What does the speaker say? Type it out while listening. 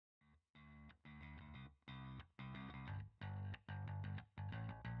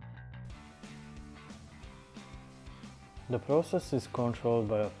The process is controlled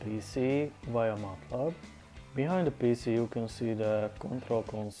by a PC via MATLAB. Behind the PC you can see the control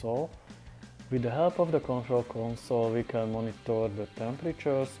console. With the help of the control console we can monitor the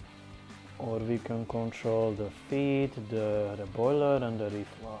temperatures, or we can control the feed, the boiler and the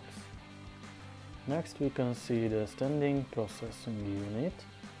reflux. Next we can see the standing processing unit.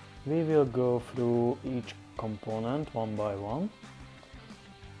 We will go through each component one by one.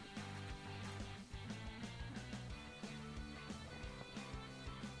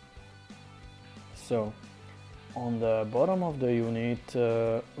 So, on the bottom of the unit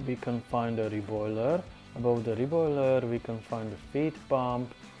we can find a reboiler. Above the reboiler we can find the feed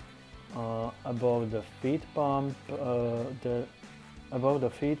pump. Above the feed pump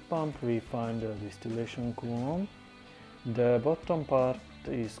we find the distillation column. The bottom part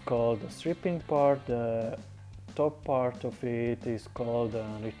is called the stripping part. The top part of it is called the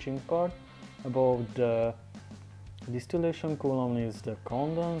enriching part. Above the distillation column is the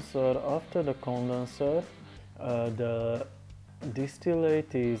condenser. After the condenser, the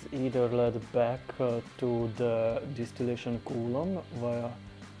distillate is either led back to the distillation column via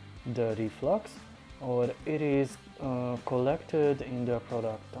the reflux, or it is collected in the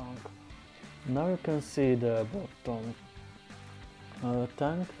product tank. Now you can see the bottom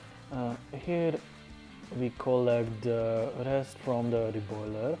tank. Here we collect the rest from the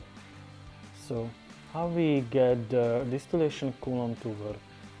reboiler. So how we get the distillation column to work?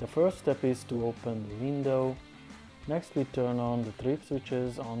 The first step is to open the window. Next we turn on the trip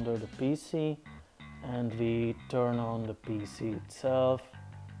switches under the PC and we turn on the PC itself.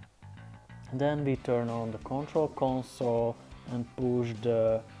 Then we turn on the control console and push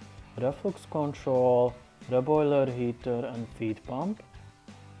the reflux control, reboiler, heater and feed pump.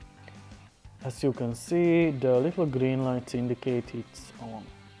 As you can see, the little green lights indicate it's on.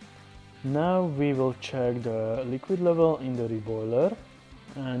 Now we will check the liquid level in the reboiler,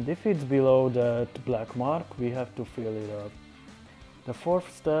 and if it's below that black mark we have to fill it up. The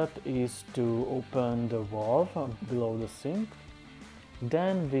fourth step is to open the valve below the sink.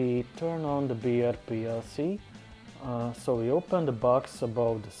 Then we turn on the BR PLC. So we open the box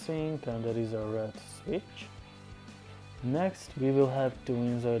above the sink and there is a red switch. Next we will have to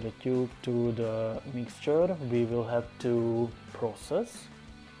insert the tube to the mixture. We will have to process,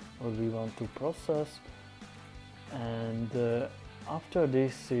 or we want to process, and after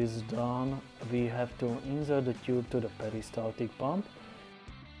this is done we have to insert the tube to the peristaltic pump.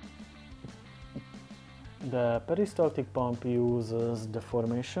 The peristaltic pump uses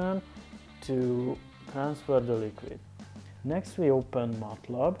deformation to transfer the liquid. Next we open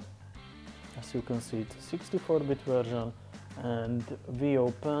MATLAB. As you can see, it's a 64-bit version, and we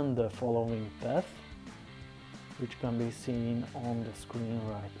open the following path, which can be seen on the screen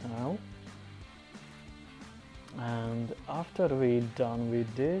right now. And after we're done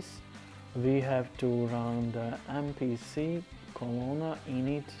with this, we have to run the mpc colonna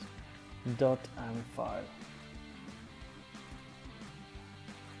init.m file.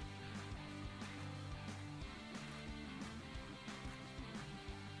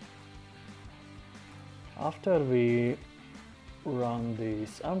 After we run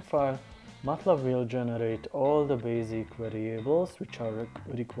this M file, MATLAB will generate all the basic variables which are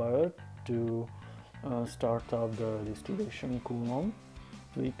required to start up the distillation column.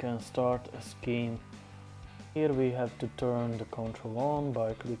 We can start a scheme. Here we have to turn the control on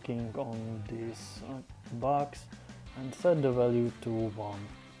by clicking on this box and set the value to 1.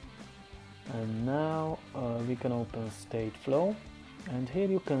 And now we can open state flow, and here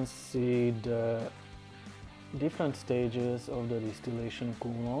you can see the different stages of the distillation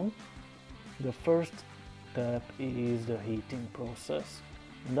column. The first step is the heating process,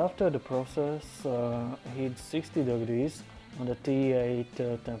 and after the process heats 60 degrees on the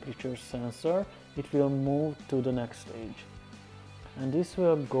T8 temperature sensor, it will move to the next stage, and this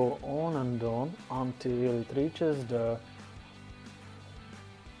will go on and on until it reaches the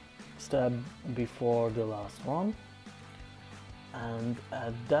step before the last one, and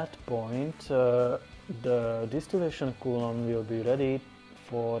at that point the distillation column will be ready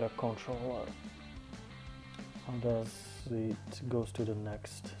for a controller. How does it goes to the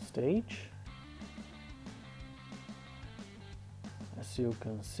next stage? As you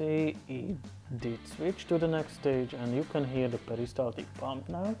can see, it did switch to the next stage, and you can hear the peristaltic pump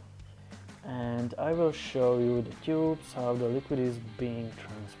now. And I will show you the tubes, how the liquid is being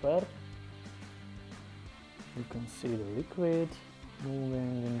transferred. You can see the liquid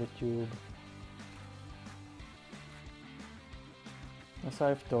moving in the tube. As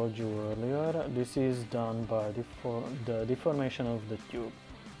I've told you earlier, this is done by the deformation of the tube.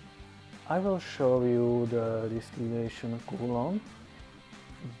 I will show you the distillation coulomb.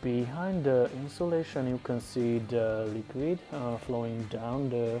 Behind the insulation you can see the liquid flowing down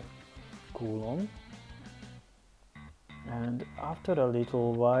the coulomb, and after a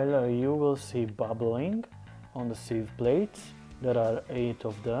little while you will see bubbling on the sieve plates. There are 8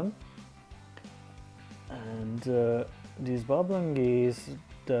 of them, and this bubbling is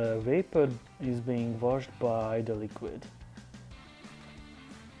the vapor is being washed by the liquid.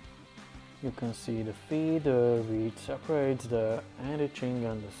 You can see the feeder which separates the enriching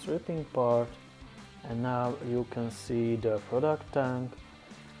and the stripping part, and now you can see the product tank.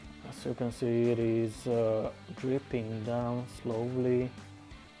 As you can see, it is dripping down slowly.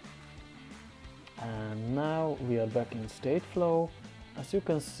 And now we are back in state flow. As you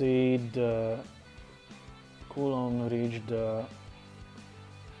can see, the coulomb reached the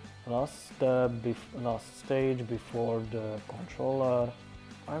last stage before the controller.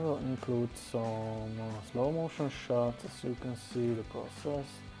 I will include some slow motion shots. As you can see the process,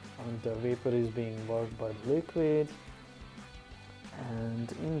 and the vapor is being washed by the liquid, and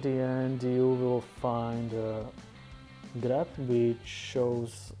in the end you will find a graph which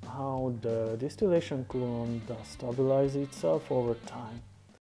shows how the distillation coulomb does stabilize itself over time.